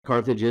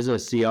Carthage is a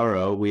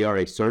CRO. We are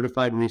a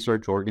certified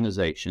research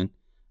organization.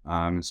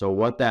 So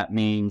what that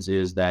means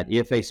is that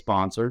if a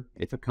sponsor,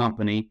 if a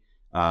company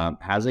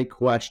has a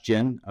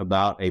question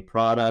about a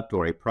product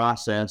or a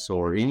process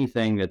or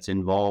anything that's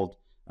involved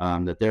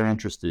that they're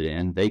interested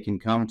in, they can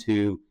come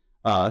to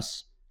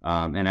us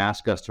and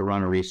ask us to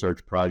run a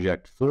research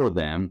project for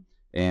them.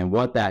 And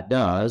what that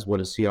does,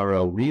 what a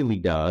CRO really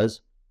does,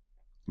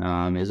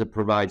 is it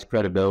provides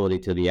credibility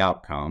to the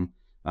outcome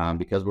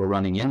because we're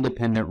running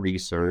independent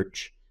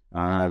research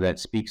that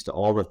speaks to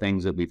all the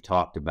things that we've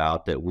talked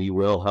about, that we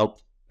will help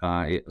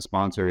a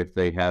sponsor if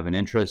they have an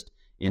interest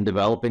in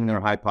developing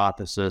their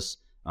hypothesis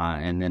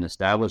and then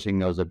establishing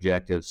those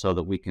objectives so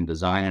that we can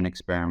design an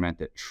experiment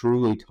that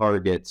truly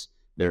targets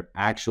their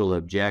actual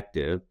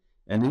objective.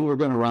 And then we're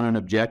going to run an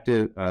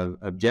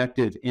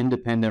objective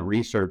independent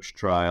research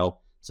trial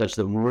such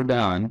that when we're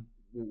done,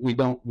 we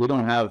don't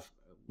have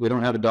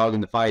a dog in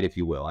the fight, if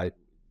you will. It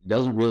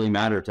doesn't really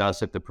matter to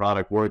us if the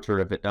product works or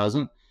if it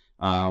doesn't.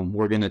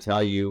 We're going to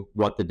tell you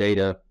what the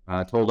data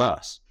told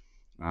us.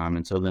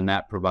 And so then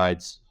that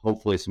provides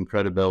hopefully some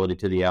credibility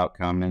to the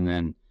outcome. And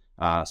then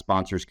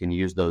sponsors can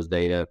use those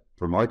data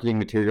for marketing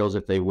materials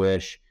if they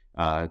wish,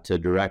 to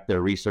direct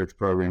their research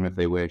program if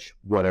they wish,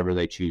 whatever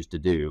they choose to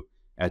do.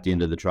 At the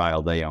end of the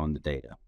trial, they own the data.